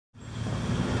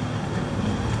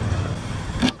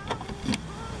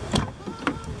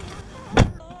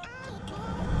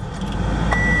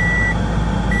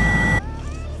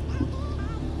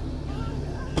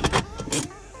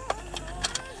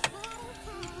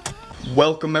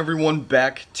Welcome everyone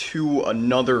back to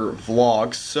another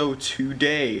vlog. So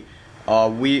today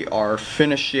we are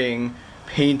finishing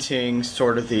painting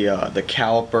sort of the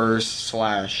calipers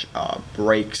slash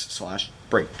brakes slash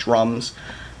brake drums.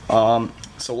 So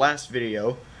last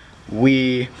video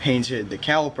we painted the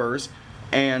calipers,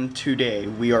 and today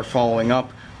we are following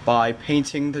up by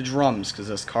painting the drums, because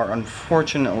this car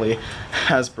unfortunately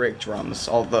has brake drums,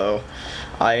 although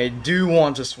I do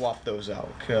want to swap those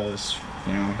out, because,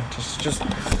 you know, just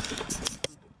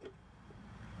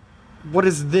what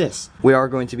is this? We are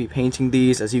going to be painting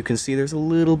these. As you can see, there's a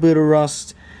little bit of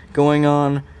rust going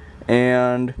on,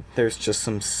 and there's just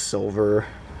some silver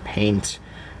paint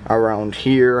around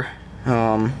here.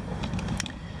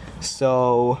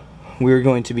 So we're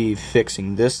going to be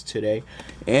fixing this today,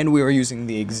 and we are using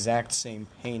the exact same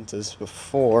paint as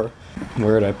before.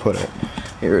 Where did I put it?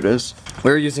 Here it is.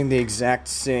 We're using the exact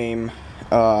same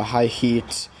high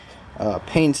heat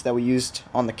paint that we used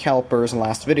on the calipers in the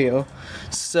last video.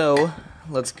 So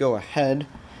let's go ahead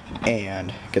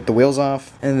and get the wheels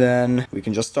off, and then we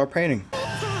can just start painting.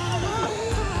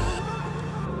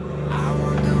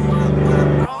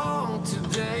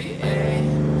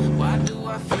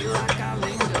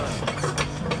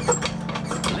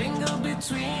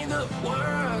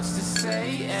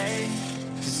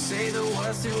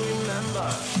 To remember,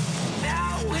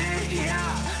 now we're here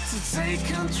to take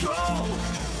control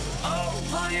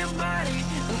over your body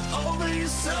and over your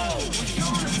soul. We're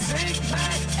gonna take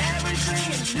back everything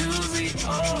and lose it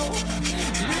all, lose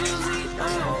it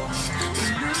all,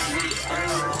 lose it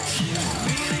all.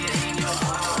 Feel it in your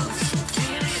arms,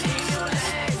 feel it in your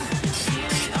legs, feel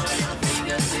it on your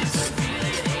fingertips and feel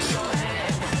it in your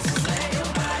head. Just let your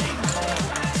body go,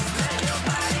 just let your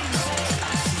body go,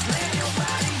 just let your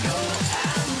body go.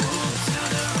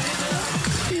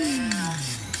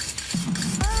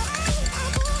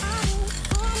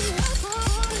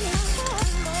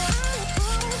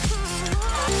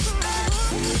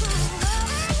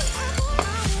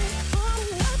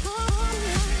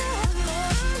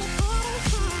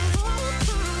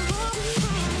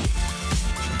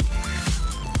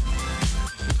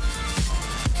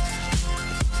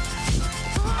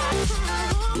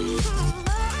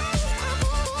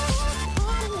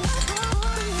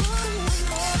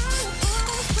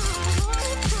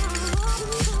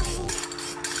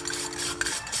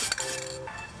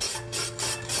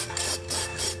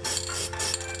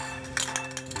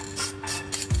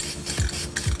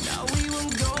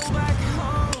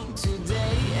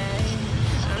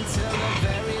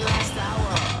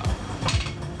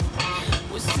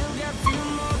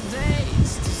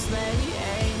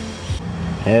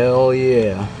 Hell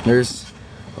yeah. There's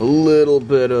a little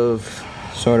bit of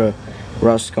sort of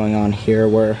rust going on here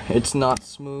where it's not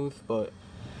smooth, but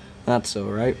that's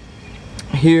alright.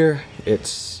 Here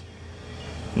it's,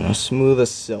 you know, smooth as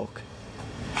silk.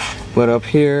 But up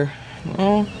here,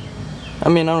 well, I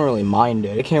mean, I don't really mind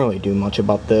it. I can't really do much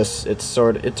about this. It's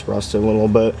rusted a little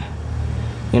bit.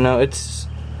 You know, it's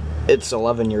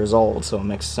 11 years old, so it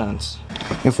makes sense.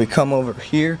 If we come over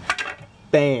here,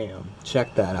 bam,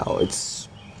 check that out. It's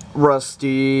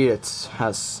rusty, it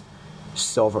has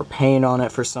silver paint on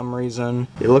it for some reason.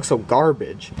 It looks so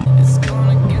garbage. It's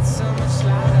gonna get so much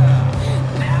louder.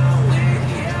 Now we're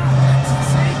here to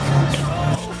take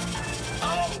control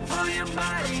over your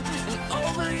body and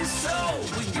over your soul.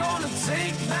 We're gonna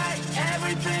take back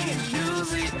everything and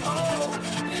lose it all,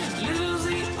 lose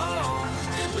it all,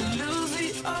 lose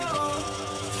it all.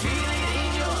 Feel it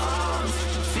in your arms,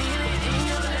 feel it in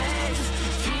your legs,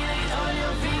 feel it on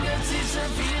your fingertips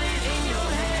and feel it in your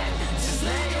head. Just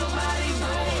let your body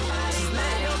go, just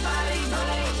let your body go,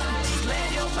 just let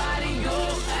your body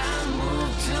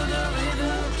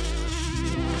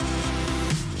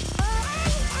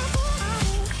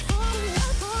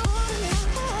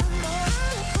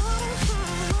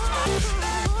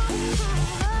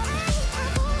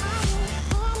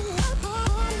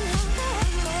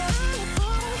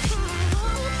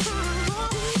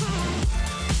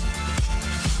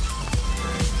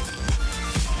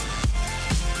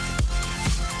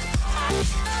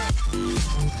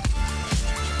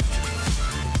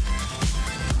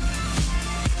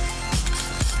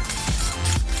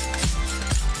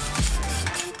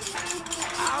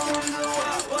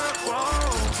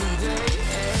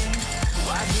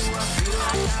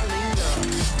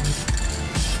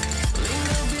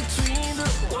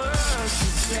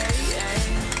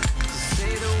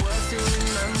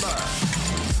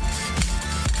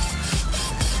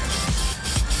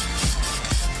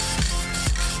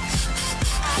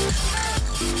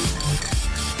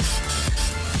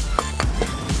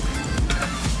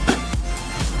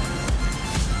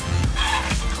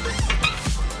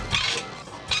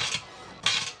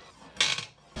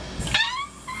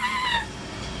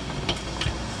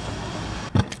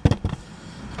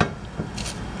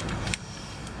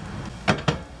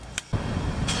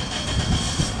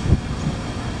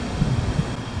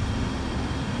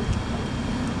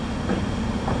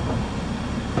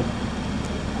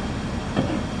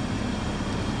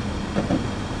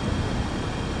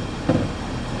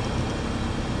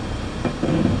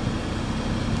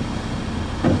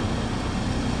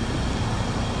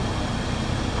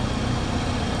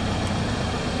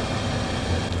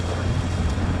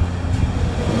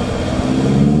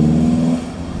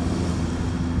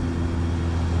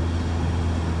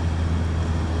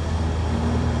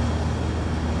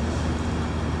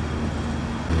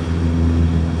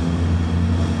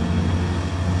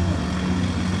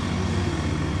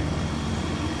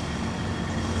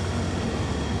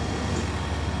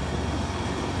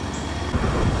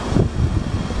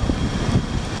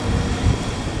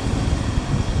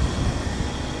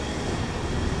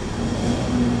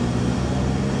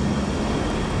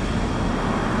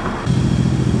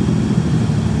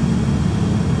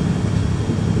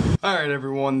Alright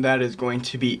everyone, that is going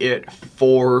to be it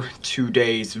for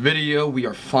today's video. We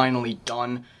are finally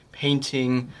done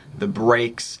painting the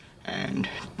brakes and,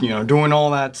 you know, doing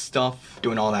all that stuff,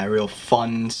 doing all that real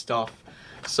fun stuff.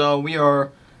 So we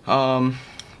are done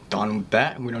with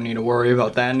that. We don't need to worry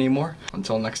about that anymore.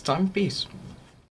 Until next time, peace.